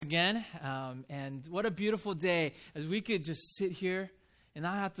again. And what a beautiful day as we could just sit here and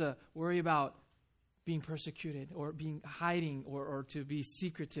not have to worry about being persecuted or being hiding or to be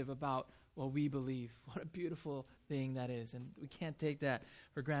secretive about what we believe. What a beautiful thing that is. And we can't take that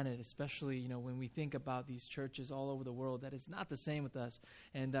for granted, especially, when we think about these churches all over the world, that it's not the same with us.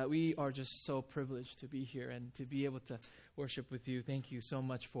 And we are just so privileged to be here and to be able to worship with you. Thank you so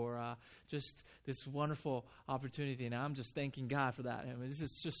much for just this wonderful opportunity. And I'm just thanking God for that. I mean, this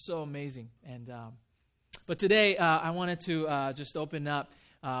is just so amazing. And but today I wanted to just open up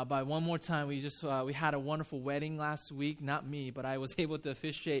by one more time. We had a wonderful wedding last week. Not me, but I was able to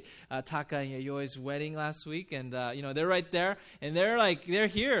officiate Taka and Yayoi's wedding last week, and they're right there, and they're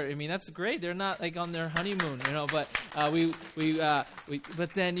here. I mean, that's great. They're not like on their honeymoon, but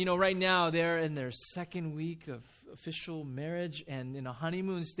but then right now they're in their second week of official marriage and in a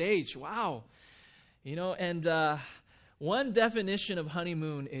honeymoon stage. Wow, and one definition of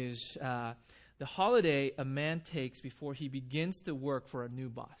honeymoon is the holiday a man takes before he begins to work for a new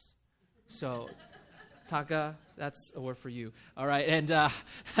boss. So, Taka, that's a word for you. All right, and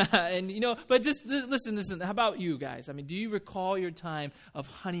but just listen. How about you guys? I mean, do you recall your time of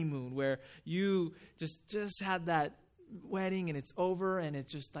honeymoon where you just had that wedding and it's over and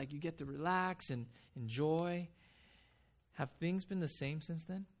it's just like you get to relax and enjoy? Have things been the same since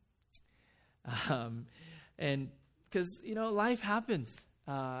then? And because life happens.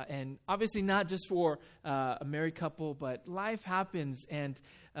 And obviously not just for a married couple, but life happens, and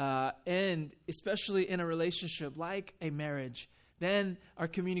especially in a relationship like a marriage, then our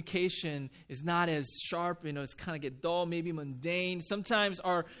communication is not as sharp. It's kind of get dull, maybe mundane. Sometimes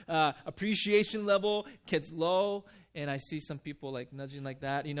our appreciation level gets low, and I see some people like nudging like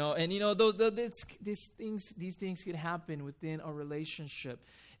that, and these things could happen within a relationship,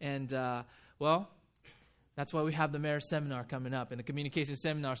 and that's why we have the marriage seminar coming up and the communication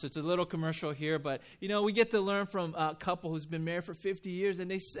seminar. So it's a little commercial here, but, we get to learn from a couple who's been married for 50 years.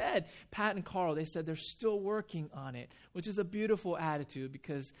 And they said, Pat and Carl, they said they're still working on it, which is a beautiful attitude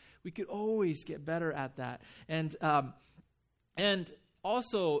because we could always get better at that. And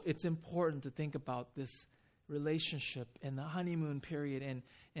also it's important to think about this relationship and the honeymoon period.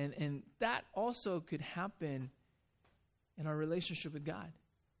 And that also could happen in our relationship with God.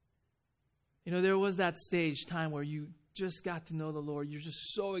 There was that stage time where you just got to know the Lord. You're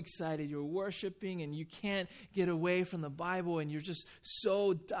just so excited. You're worshiping and you can't get away from the Bible and you're just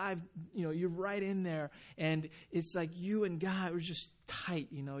so you're right in there. And it's like you and God are just tight,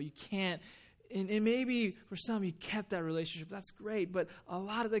 you can't. And maybe for some you kept that relationship. That's great. But a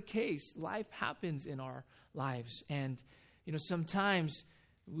lot of the case, life happens in our lives. And, sometimes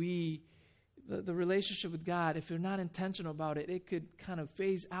the relationship with God, if they're not intentional about it, it could kind of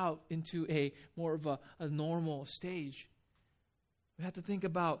phase out into a more of a normal stage. We have to think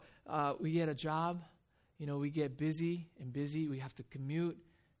about, we get a job, we get busy. We have to commute.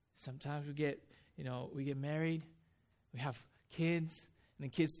 Sometimes we get married. We have kids, and the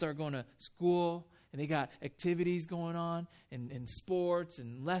kids start going to school, and they got activities going on, and sports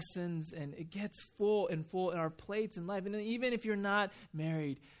and lessons, and it gets full in our plates in life. And then even if you're not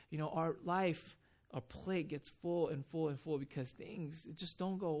married, our plate gets full because things just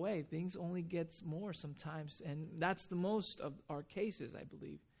don't go away. Things only gets more sometimes, and that's the most of our cases, I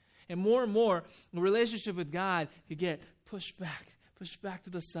believe. And more, the relationship with God could get pushed back to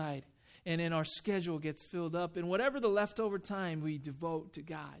the side, and then our schedule gets filled up, and whatever the leftover time we devote to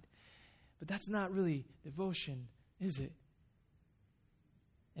God. But that's not really devotion, is it?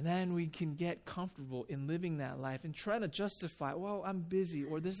 And then we can get comfortable in living that life and trying to justify, well, I'm busy,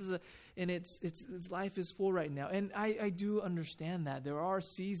 or this is it's life is full right now. And I do understand that. There are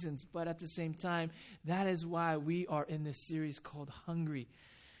seasons, but at the same time, that is why we are in this series called Hungry.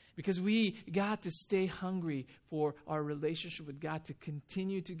 Because we got to stay hungry for our relationship with God to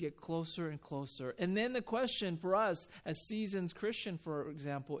continue to get closer and closer. And then the question for us as seasoned Christian, for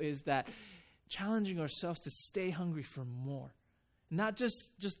example, is that challenging ourselves to stay hungry for more. Not just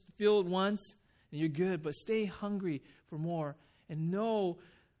filled once and you're good, but stay hungry for more and know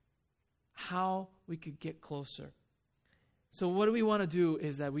how we could get closer. So what do we want to do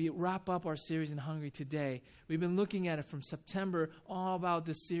is that we wrap up our series in Hungry today. We've been looking at it from September, all about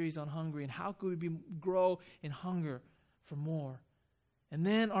this series on Hungry and how could we grow in hunger for more. And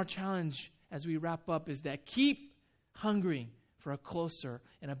then our challenge as we wrap up is that keep hungering for a closer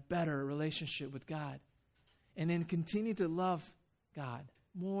and a better relationship with God. And then continue to love God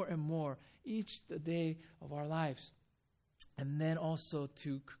more and more each day of our lives. And then also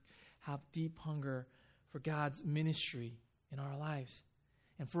to have deep hunger for God's ministry in our lives.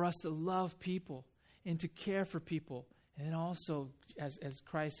 And for us to love people and to care for people And also, as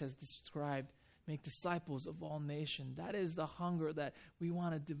Christ has described, make disciples of all nations. That is the hunger that we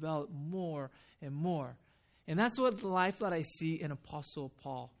want to develop more and more. And that's what the life that I see in Apostle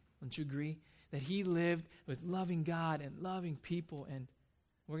Paul. Don't you agree? That he lived with loving God and loving people. And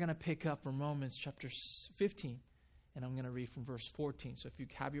we're going to pick up from Romans chapter 15. And I'm going to read from verse 14. So if you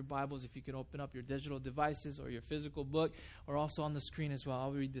have your Bibles, if you could open up your digital devices or your physical book, or also on the screen as well,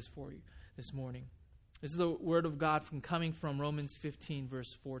 I'll read this for you this morning. This is the word of God coming from Romans 15,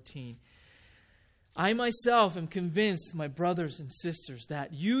 verse 14. I myself am convinced, my brothers and sisters,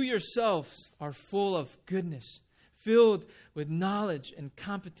 that you yourselves are full of goodness, filled with knowledge and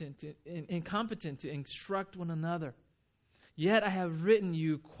competent to instruct one another. Yet I have written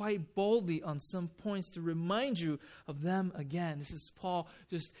you quite boldly on some points to remind you of them again. This is Paul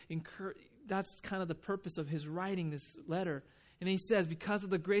that's kind of the purpose of his writing this letter. And he says, because of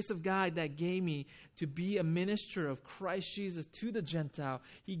the grace of God that gave me to be a minister of Christ Jesus to the Gentile,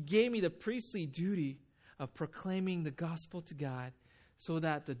 he gave me the priestly duty of proclaiming the gospel to God, so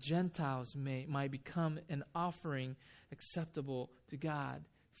that the Gentiles might become an offering acceptable to God,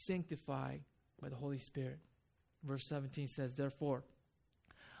 sanctified by the Holy Spirit. Verse 17 says, therefore,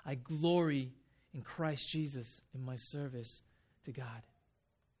 I glory in Christ Jesus in my service to God.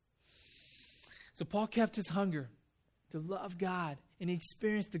 So Paul kept his hunger to love God, and he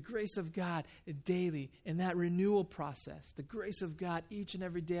experienced the grace of God daily in that renewal process, the grace of God each and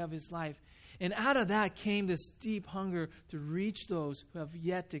every day of his life. And out of that came this deep hunger to reach those who have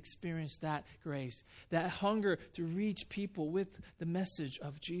yet to experience that grace, that hunger to reach people with the message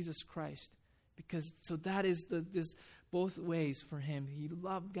of Jesus Christ. So that is this both ways for him. He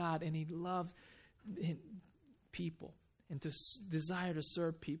loved God and he loved people and to desire to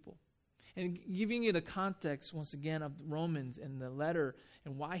serve people. And giving you the context, once again, of Romans and the letter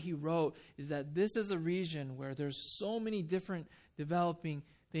and why he wrote is that this is a region where there's so many different developing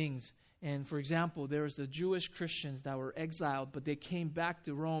things. And for example, there was the Jewish Christians that were exiled, but they came back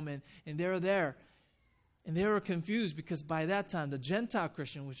to Rome and they were there. And they were confused because by that time, the Gentile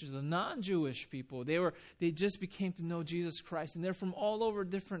Christian, which is the non-Jewish people, they just became to know Jesus Christ. And they're from all over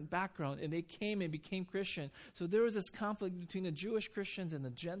different backgrounds. And they came and became Christian. So there was this conflict between the Jewish Christians and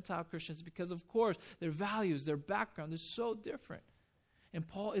the Gentile Christians because, of course, their values, their background, they're so different. And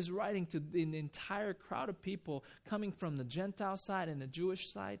Paul is writing to an entire crowd of people coming from the Gentile side and the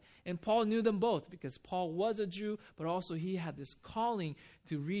Jewish side. And Paul knew them both because Paul was a Jew, but also he had this calling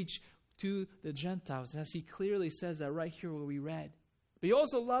to reach to the Gentiles. And as he clearly says that right here where we read. But he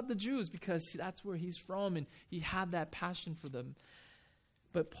also loved the Jews because that's where he's from and he had that passion for them.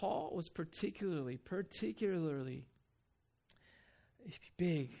 But Paul was particularly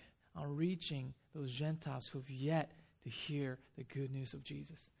big on reaching those Gentiles who have yet to hear the good news of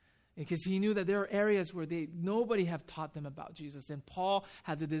Jesus. Because he knew that there are areas where nobody have taught them about Jesus. And Paul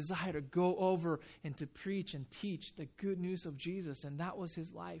had the desire to go over and to preach and teach the good news of Jesus. And that was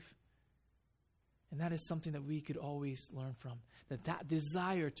his life. And that is something that we could always learn from. That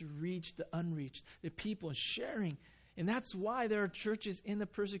desire to reach the unreached, the people, sharing. And that's why there are churches in the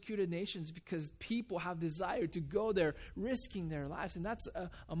persecuted nations, because people have desire to go there, risking their lives. And that's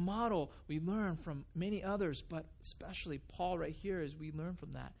a model we learn from many others, but especially Paul right here as we learn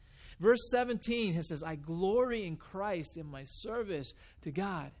from that. Verse 17, he says, I glory in Christ in my service to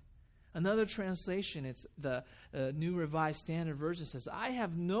God. Another translation, it's the New Revised Standard Version, says, I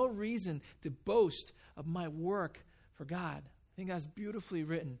have no reason to boast of my work for God. I think that's beautifully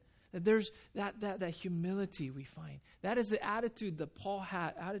written. That there's that humility we find. That is the attitude that Paul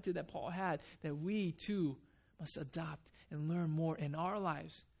had, that we too must adopt and learn more in our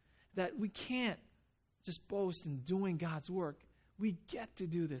lives. That we can't just boast in doing God's work. We get to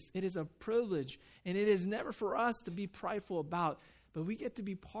do this. It is a privilege, and it is never for us to be prideful about. But we get to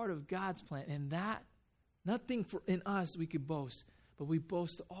be part of God's plan. And that, nothing in us we could boast. But we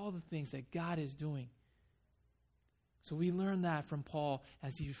boast all the things that God is doing. So we learn that from Paul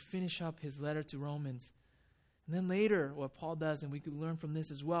as he finish up his letter to Romans. And then later, what Paul does, and we could learn from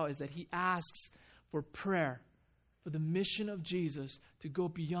this as well, is that he asks for prayer for the mission of Jesus to go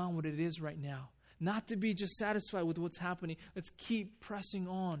beyond what it is right now. Not to be just satisfied with what's happening. Let's keep pressing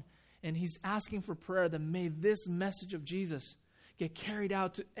on. And he's asking for prayer that may this message of Jesus get carried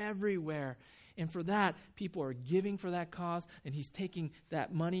out to everywhere. And for that, people are giving for that cause, and he's taking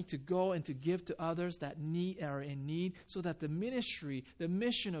that money to go and to give to others that are in need, so that the ministry, the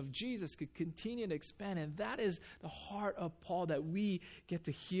mission of Jesus could continue to expand. And that is the heart of Paul that we get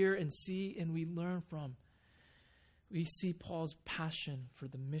to hear and see and we learn from. We see Paul's passion for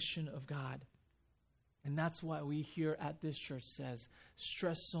the mission of God. And that's why we here at this church says,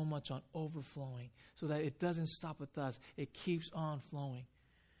 stress so much on overflowing so that it doesn't stop with us. It keeps on flowing.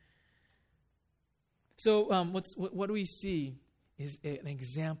 So what do we see is an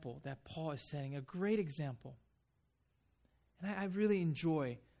example that Paul is setting, a great example. And I really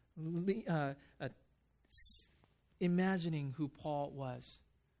enjoy imagining who Paul was.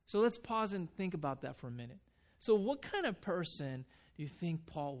 So let's pause and think about that for a minute. So what kind of person do you think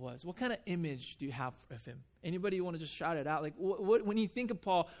Paul was? What kind of image do you have of him? Anybody want to just shout it out? Like, when you think of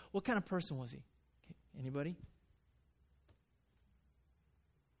Paul, what kind of person was he? Okay, anybody?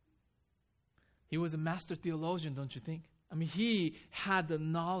 He was a master theologian, don't you think? I mean, he had the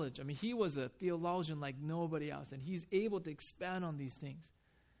knowledge. I mean, he was a theologian like nobody else, and he's able to expand on these things.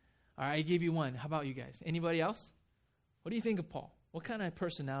 All right, I gave you one. How about you guys? Anybody else? What do you think of Paul? What kind of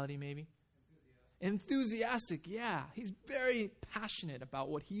personality, maybe? Enthusiastic, yeah. He's very passionate about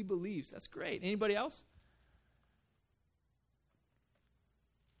what he believes. That's great. Anybody else?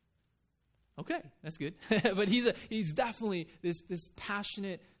 Okay, that's good. But he's definitely this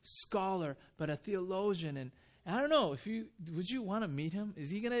passionate scholar, but a theologian. And I don't know, would you want to meet him?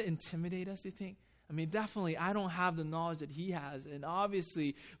 Is he going to intimidate us, you think? I mean, definitely, I don't have the knowledge that he has. And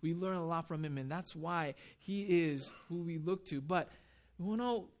obviously, we learn a lot from him, and that's why he is who we look to. But, when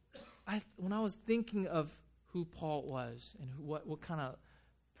I was thinking of who Paul was and what kind of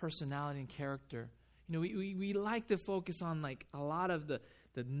personality and character, we like to focus on like a lot of the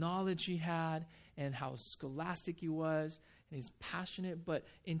knowledge he had and how scholastic he was, and he's passionate. But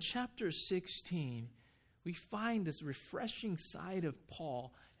in chapter 16, we find this refreshing side of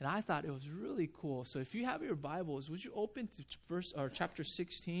Paul, and I thought it was really cool. So if you have your Bibles, would you open to chapter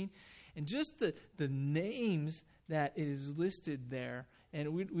 16, and just the names that is listed there.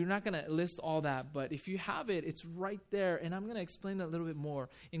 And we're not going to list all that, but if you have it, it's right there. And I'm going to explain that a little bit more.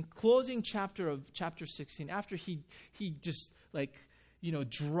 In closing chapter of chapter 16, after he just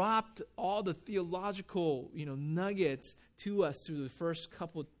dropped all the theological, nuggets to us through the first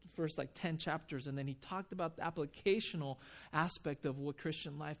 10 chapters. And then he talked about the applicational aspect of what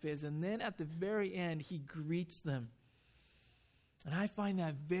Christian life is. And then at the very end, he greets them. And I find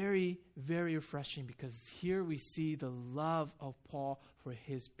that very, very refreshing, because here we see the love of Paul for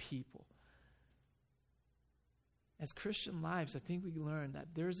his people. As Christian lives, I think we learn that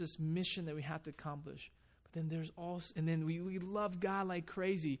there's this mission that we have to accomplish. But then there's also, and then we love God like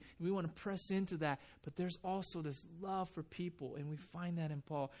crazy, and we want to press into that. But there's also this love for people, and we find that in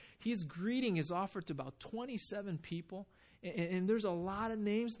Paul. His greeting is offered to about 27 people, and there's a lot of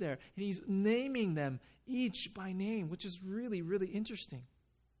names there. And he's naming them each by name, which is really, really interesting.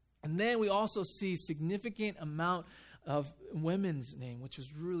 And then we also see significant amount of women's name, which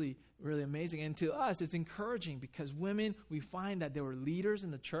is really, really amazing. And to us, it's encouraging, because women, we find that they were leaders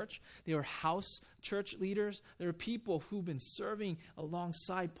in the church. They were house church leaders. There are people who've been serving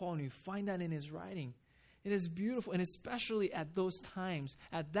alongside Paul, and you find that in his writing. It is beautiful, and especially at those times,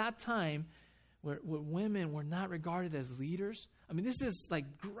 at that time, where women were not regarded as leaders. I mean, this is like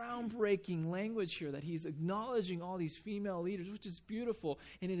groundbreaking language here, that he's acknowledging all these female leaders, which is beautiful.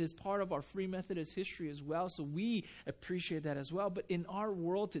 And it is part of our Free Methodist history as well. So we appreciate that as well. But in our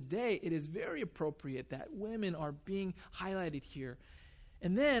world today, it is very appropriate that women are being highlighted here.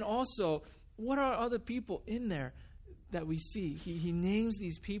 And then also, what are other people in there that we see? He names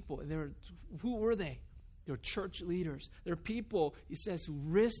these people. Who were they? They're church leaders. They're people, he says, who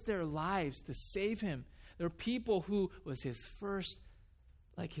risked their lives to save him. There are people who was his first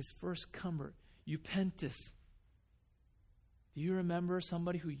convert, Eupentus. Do you remember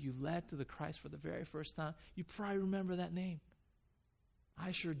somebody who you led to the Christ for the very first time? You probably remember that name.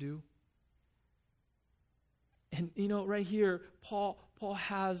 I sure do. And right here, Paul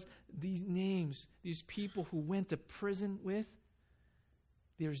has these names, these people who went to prison with.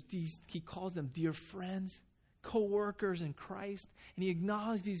 He calls them dear friends, co-workers in Christ. And he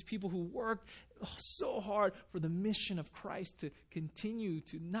acknowledged these people who worked so hard for the mission of Christ to continue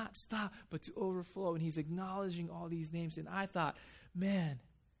to not stop, but to overflow. And he's acknowledging all these names. And I thought, man,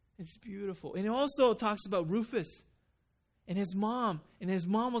 it's beautiful. And it also talks about Rufus and his mom. And his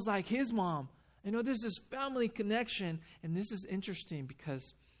mom was like his mom. There's this family connection. And this is interesting,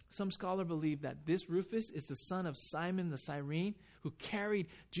 because some scholars believe that this Rufus is the son of Simon the Cyrene, who carried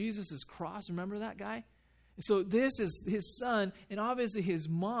Jesus' cross. Remember that guy? And so this is his son, and obviously his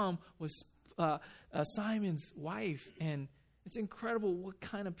mom was Simon's wife. And it's incredible what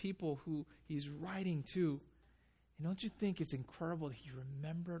kind of people who he's writing to. And don't you think it's incredible that he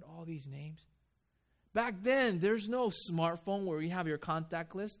remembered all these names? Back then, there's no smartphone where you have your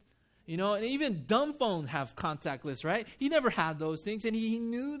contact list. And even dumb phones have contact lists, right? He never had those things, and he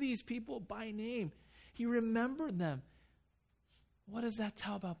knew these people by name. He remembered them. What does that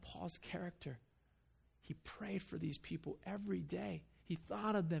tell about Paul's character? He prayed for these people every day. He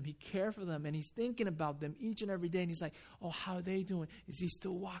thought of them. He cared for them. And he's thinking about them each and every day. And he's like, oh, how are they doing? Is he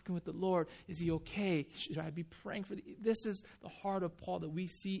still walking with the Lord? Is he okay? Should I be praying for them? This is the heart of Paul that we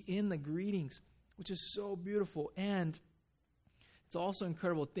see in the greetings, which is so beautiful. And it's also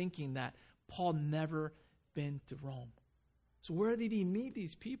incredible thinking that Paul never been to Rome. So where did he meet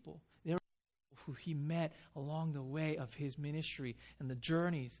these people? They were who he met along the way of his ministry and the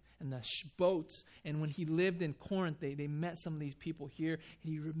journeys and the boats. And when he lived in Corinth, they met some of these people here.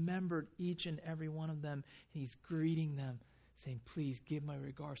 And he remembered each and every one of them. And he's greeting them, saying, please give my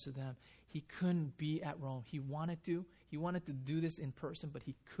regards to them. He couldn't be at Rome. He wanted to. He wanted to do this in person, but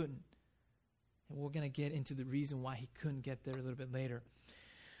he couldn't. And we're going to get into the reason why he couldn't get there a little bit later.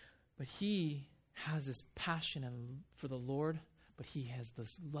 But he has this passion for the Lord, but he has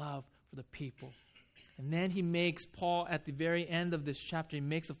this love for the people. And then he makes, Paul, at the very end of this chapter, he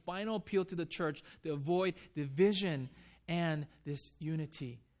makes a final appeal to the church to avoid division and this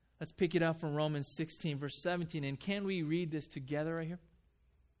unity. Let's pick it up from Romans 16, verse 17. And can we read this together right here?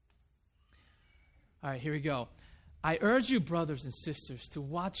 All right, here we go. I urge you, brothers and sisters, to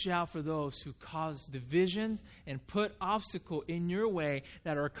watch out for those who cause divisions and put obstacles in your way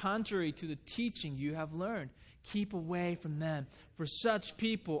that are contrary to the teaching you have learned. Keep away from them, for such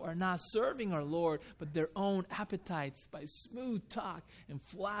people are not serving our Lord, but their own appetites by smooth talk and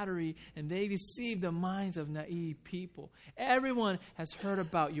flattery, and they deceive the minds of naive people. Everyone has heard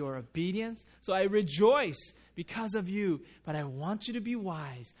about your obedience, so I rejoice because of you, but I want you to be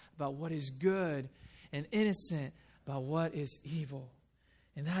wise about what is good and innocent about what is evil.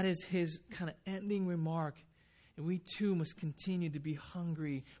 And that is his kind of ending remark. And we too must continue to be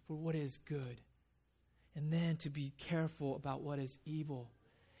hungry for what is good. And then to be careful about what is evil.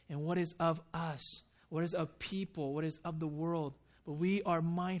 And what is of us. What is of people. What is of the world. But we are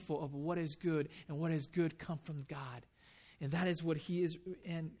mindful of what is good. And what is good come from God. And that is what he is.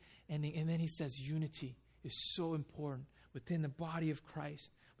 And then he says unity is so important within the body of Christ.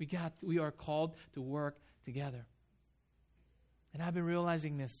 We are called to work together. And I've been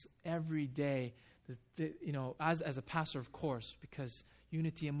realizing this every day, as a pastor, of course, because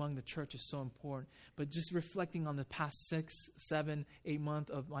unity among the church is so important. But just reflecting on the past 6, 7, 8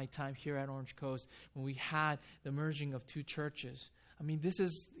 months of my time here at Orange Coast, when we had the merging of two churches. I mean, this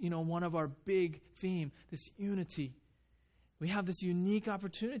is, one of our big theme, this unity. We have this unique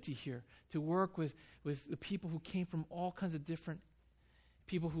opportunity here to work with the people who came from all kinds of different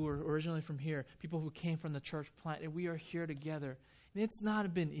people who were originally from here, people who came from the church plant, and we are here together. And it's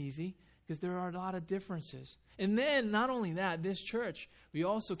not been easy because there are a lot of differences. And then, not only that, this church, we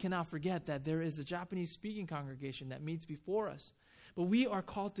also cannot forget that there is a Japanese-speaking congregation that meets before us. But we are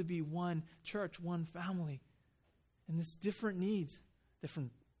called to be one church, one family. And there's different needs,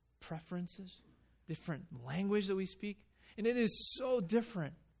 different preferences, different language that we speak. And it is so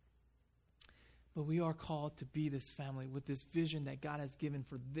different. But we are called to be this family with this vision that God has given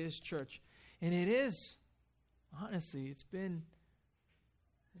for this church. And it is, honestly, it's been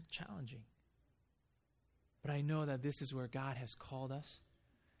challenging. But I know that this is where God has called us.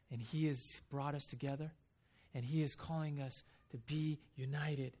 And he has brought us together. And he is calling us to be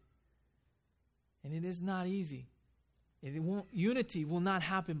united. And it is not easy. Unity will not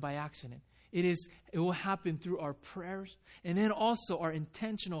happen by accident. It will happen through our prayers and then also our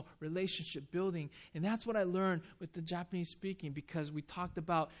intentional relationship building. And that's what I learned with the Japanese speaking, because we talked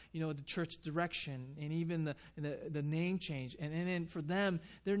about, the church direction and even the name change. And then for them,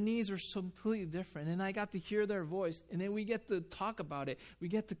 their needs are completely different. And I got to hear their voice, and then we get to talk about it. We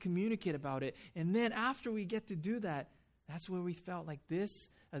get to communicate about it. And then after we get to do that, that's where we felt like this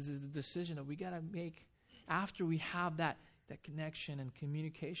as a decision that we got to make after we have that connection and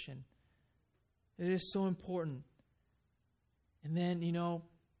communication. It is so important. And then,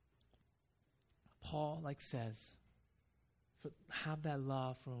 Paul says, have that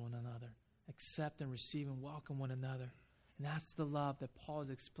love for one another. Accept and receive and welcome one another. And that's the love that Paul is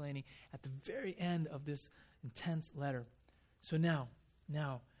explaining at the very end of this intense letter. So now,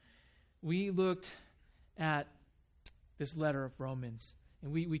 we looked at this letter of Romans.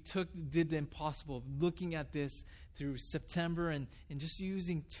 And we did the impossible, looking at this through September and just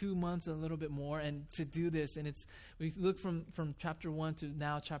using 2 months and a little bit more and to do this. And we looked from chapter 1 to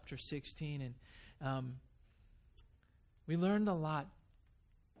now chapter 16. And we learned a lot.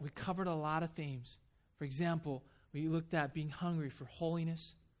 We covered a lot of themes. For example, we looked at being hungry for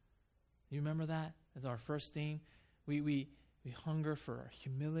holiness. You remember that as our first theme? We hunger for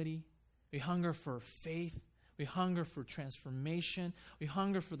humility. We hunger for faith. We hunger for transformation. We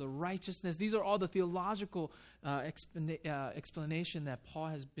hunger for the righteousness. These are all the theological explanation that Paul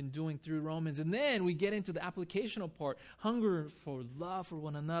has been doing through Romans. And then we get into the applicational part. Hunger for love for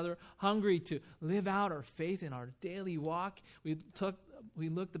one another. Hungry to live out our faith in our daily walk. We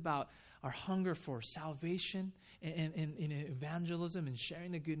looked about our hunger for salvation and evangelism and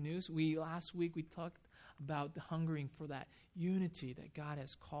sharing the good news. Last week we talked about the hungering for that unity that God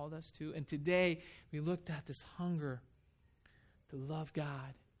has called us to. And today we looked at this hunger to love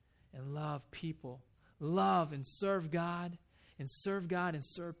God and love people. Love and serve God and serve God and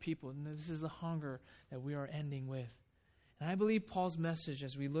serve people. And this is the hunger that we are ending with. And I believe Paul's message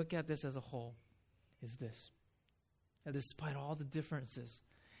as we look at this as a whole is this: that despite all the differences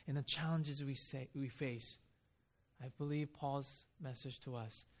and the challenges we face, I believe Paul's message to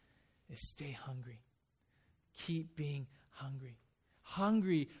us is stay hungry. Keep being hungry.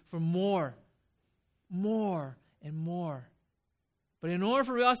 Hungry for more and more. But in order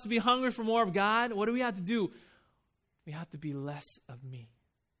for us to be hungry for more of God, what do we have to do? We have to be less of me.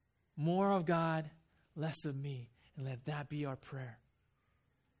 More of God, less of me. And let that be our prayer.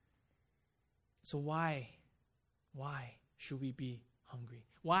 So why should we be hungry?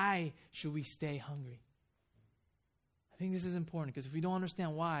 Why should we stay hungry? I think this is important because if we don't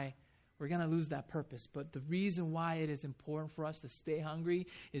understand why, we're going to lose that purpose. But the reason why it is important for us to stay hungry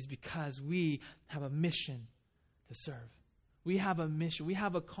is because we have a mission to serve. We have a mission. We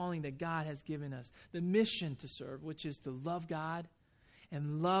have a calling that God has given us. The mission to serve, which is to love God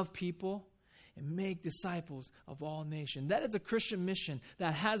and love people and make disciples of all nations. That is a Christian mission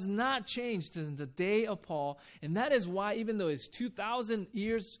that has not changed since the day of Paul. And that is why, even though it's 2,000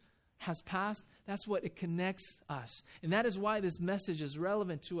 years has passed, that's what it connects us. And that is why this message is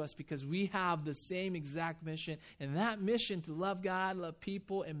relevant to us, because we have the same exact mission. And that mission to love God, love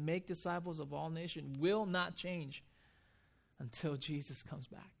people, and make disciples of all nations will not change until Jesus comes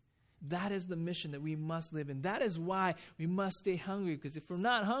back. That is the mission that we must live in. That is why we must stay hungry, because if we're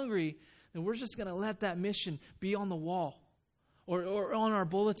not hungry, then we're just going to let that mission be on the wall or on our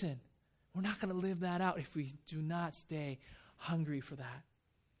bulletin. We're not going to live that out if we do not stay hungry for that.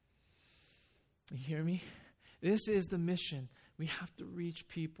 You hear me? This is the mission. We have to reach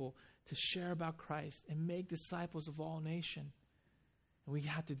people, to share about Christ and make disciples of all nations. And we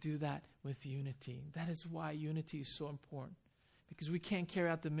have to do that with unity. That is why unity is so important. Because we can't carry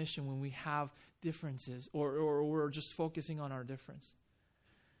out the mission when we have differences or we're just focusing on our difference.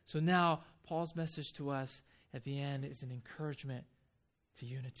 So now, Paul's message to us at the end is an encouragement to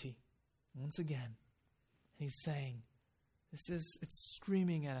unity. Once again, he's saying, it's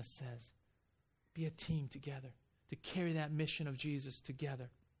screaming at us, says, be a team together to carry that mission of Jesus together.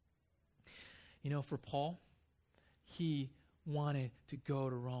 You know, for Paul, he wanted to go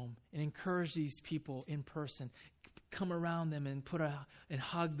to Rome and encourage these people in person, come around them and and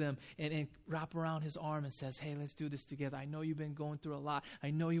hug them and wrap around his arm and says, hey, let's do this together. I know you've been going through a lot.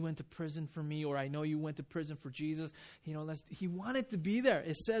 I know you went to prison for me, or I know you went to prison for Jesus. You know, he wanted to be there.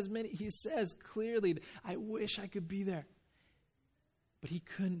 He says clearly, I wish I could be there. But he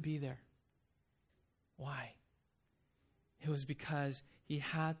couldn't be there. Why? It was because he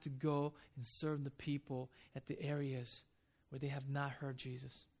had to go and serve the people at the areas where they have not heard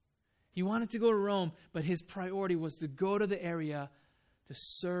Jesus. He wanted to go to Rome, but his priority was to go to the area to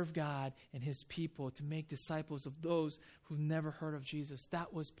serve God and his people, to make disciples of those who've never heard of Jesus.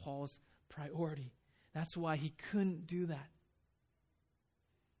 That was Paul's priority. That's why he couldn't do that.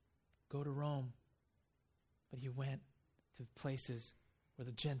 Go to Rome. But he went to places where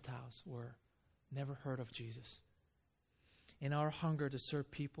the Gentiles were, never heard of Jesus. In our hunger to serve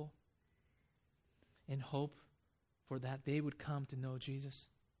people, in hope for that they would come to know Jesus,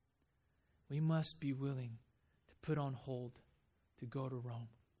 we must be willing to put on hold to go to Rome.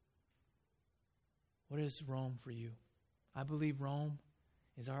 What is Rome for you? I believe Rome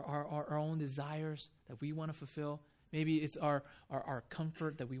is our own desires that we want to fulfill. Maybe it's our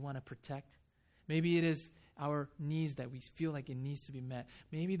comfort that we want to protect. Maybe it is our needs that we feel like it needs to be met.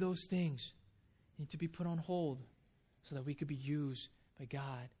 Maybe those things need to be put on hold so that we could be used by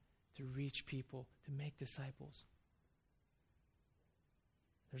God to reach people, to make disciples.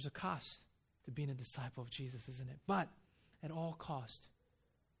 There's a cost to being a disciple of Jesus, isn't it? But at all cost,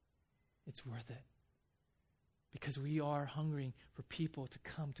 it's worth it. Because we are hungering for people to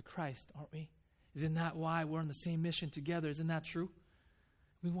come to Christ, aren't we? Isn't that why we're on the same mission together? Isn't that true?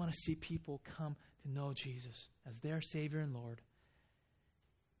 We want to see people come to know Jesus as their Savior and Lord,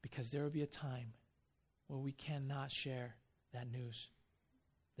 because there will be a time where we cannot share that news.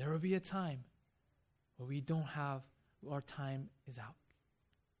 There will be a time where we don't have, our time is out.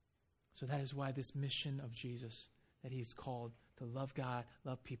 So that is why this mission of Jesus that he's called to love God,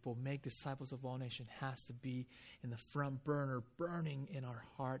 love people, make disciples of all nations has to be in the front burner, burning in our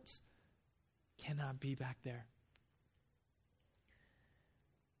hearts. Cannot be back there.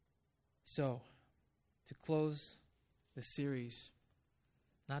 So, to close the series,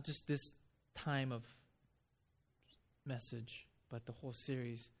 not just this time of message, but the whole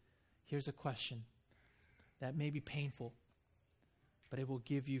series, here's a question that may be painful, but it will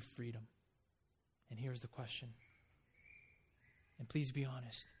give you freedom. And here's the question. And please be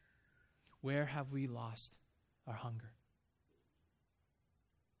honest. Where have we lost our hunger?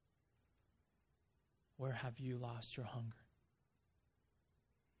 Where have you lost your hunger?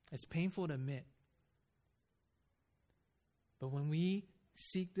 It's painful to admit. But when we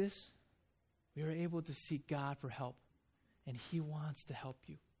seek this, we are able to seek God for help. And he wants to help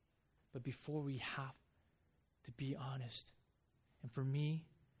you. But before we have to be honest. And for me,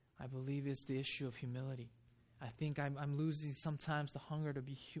 I believe it's the issue of humility. I think I'm losing sometimes the hunger to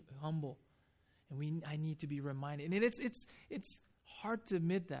be humble. And I need to be reminded. And it's hard to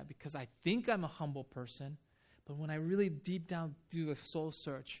admit that because I think I'm a humble person. But when I really deep down do a soul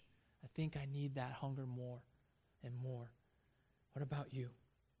search, I think I need that hunger more and more. What about you?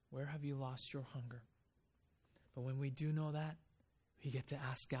 Where have you lost your hunger? But when we do know that, we get to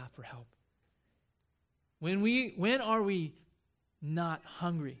ask God for help. When are we not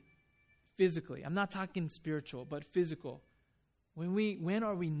hungry physically? I'm not talking spiritual, but physical. When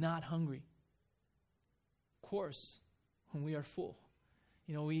are we not hungry? Of course, when we are full.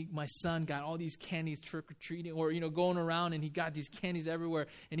 You know, my son got all these candies trick-or-treating or, going around, and he got these candies everywhere.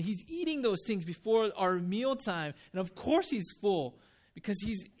 And he's eating those things before our mealtime. And of course he's full because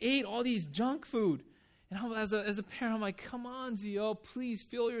he's ate all these junk food. And as a parent, I'm like, come on, Zio, please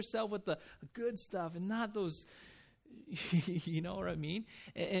fill yourself with the good stuff and not those, you know what I mean?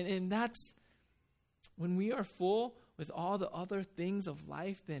 And that's, when we are full with all the other things of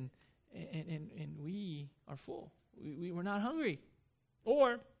life, then and we are full. We're not hungry.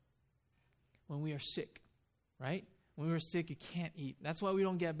 Or when we are sick, right? When we're sick, you can't eat. That's why we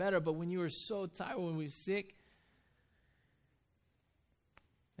don't get better. But when you are so tired, when we're sick,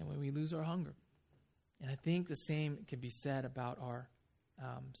 and when we lose our hunger. And I think the same can be said about our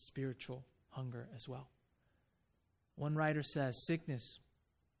spiritual hunger as well. One writer says sickness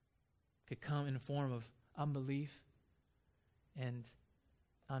could come in the form of unbelief and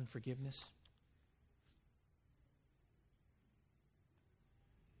unforgiveness.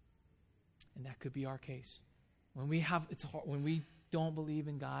 And that could be our case. When we don't believe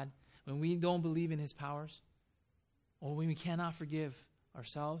in God, when we don't believe in his powers, or when we cannot forgive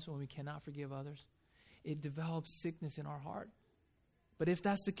ourselves, or when we cannot forgive others, it develops sickness in our heart. But if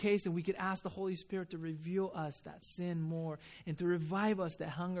that's the case, then we could ask the Holy Spirit to reveal us that sin more and to revive us that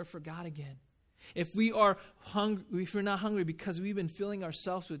hunger for God again. If we are hungry, if we're not hungry because we've been filling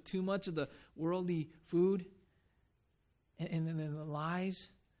ourselves with too much of the worldly food and the lies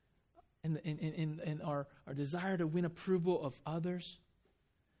and our desire to win approval of others,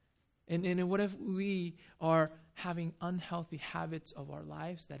 and what if we are having unhealthy habits of our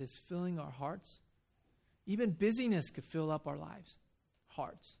lives that is filling our hearts? Even busyness could fill up our lives,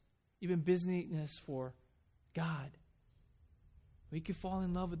 hearts. Even busyness for God. We could fall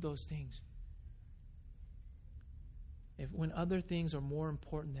in love with those things. When other things are more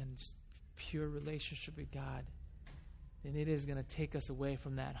important than just pure relationship with God, then it is going to take us away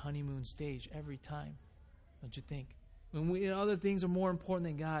from that honeymoon stage every time. Don't you think? When other things are more important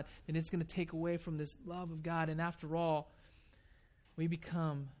than God, then it's going to take away from this love of God. And after all, we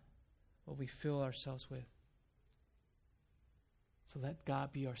become what we fill ourselves with. So let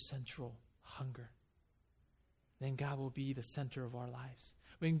God be our central hunger. Then God will be the center of our lives.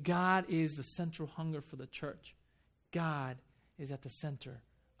 When God is the central hunger for the church, God is at the center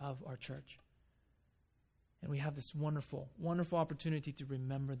of our church. And we have this wonderful, wonderful opportunity to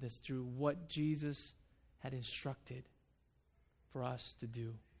remember this through what Jesus had instructed for us to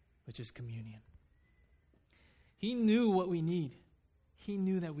do, which is communion. He knew what we need. He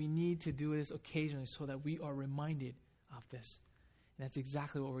knew that we need to do this occasionally so that we are reminded of this. And that's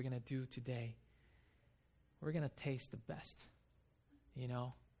exactly what we're going to do today. We're going to taste the best,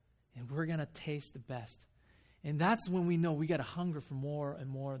 and we're going to taste the best. And that's when we know we got to hunger for more and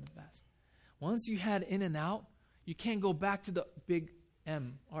more of the best. Once you had In-N-Out, you can't go back to the big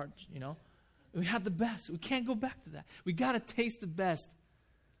M arch, We had the best. We can't go back to that. We got to taste the best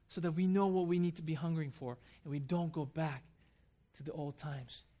so that we know what we need to be hungering for and we don't go back to the old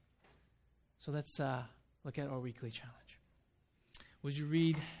times. So let's look at our weekly challenge. Would you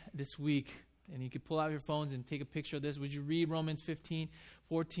read this week, and you could pull out your phones and take a picture of this. Would you read Romans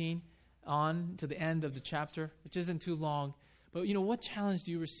 15:14 on to the end of the chapter, which isn't too long. But, what challenge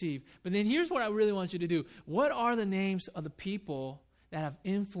do you receive? But then here's what I really want you to do. What are the names of the people that have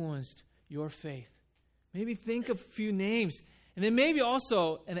influenced your faith? Maybe think of a few names. And then maybe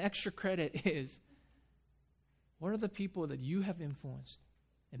also an extra credit is, what are the people that you have influenced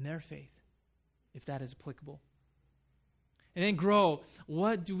in their faith, if that is applicable? And then grow.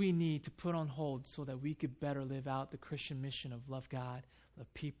 What do we need to put on hold so that we could better live out the Christian mission of love God,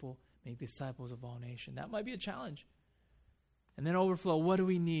 love people, make disciples of all nations? That might be a challenge. And then overflow. What do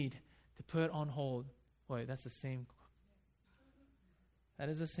we need to put on hold? Wait, that's the same. That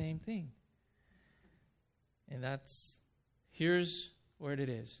is the same thing. And here's where it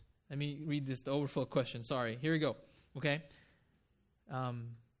is. Let me read this, the overflow question. Sorry. Here we go. Okay.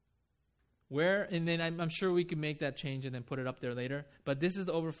 And then I'm sure we can make that change and then put it up there later. But this is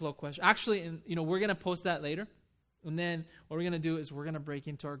the overflow question. Actually, we're going to post that later. And then what we're going to do is we're going to break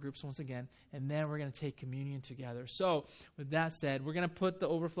into our groups once again. And then we're going to take communion together. So with that said, we're going to put the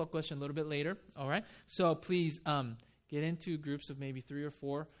overflow question a little bit later. All right. So please get into groups of maybe 3 or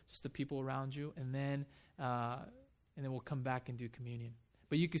 4, just the people around you. And then we'll come back and do communion.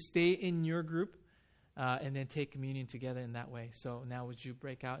 But you could stay in your group and then take communion together in that way. So now would you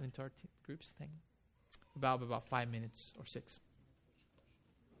break out into our groups? Thing? About 5 minutes or 6.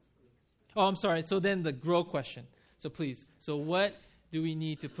 Oh, I'm sorry. So then the grow question. So please. So what do we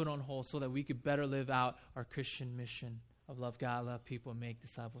need to put on hold so that we could better live out our Christian mission of love God, love people, and make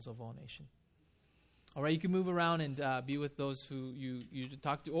disciples of all nations? All right. You can move around and be with those who you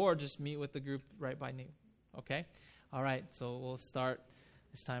talk to, or just meet with the group right by name. Okay. All right. So we'll start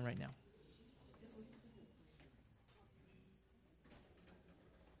this time right now.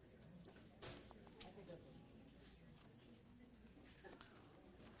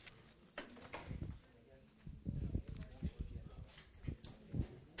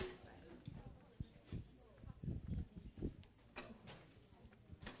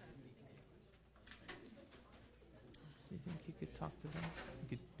 You think you could talk to them?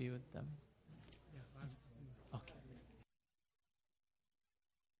 You could be with them?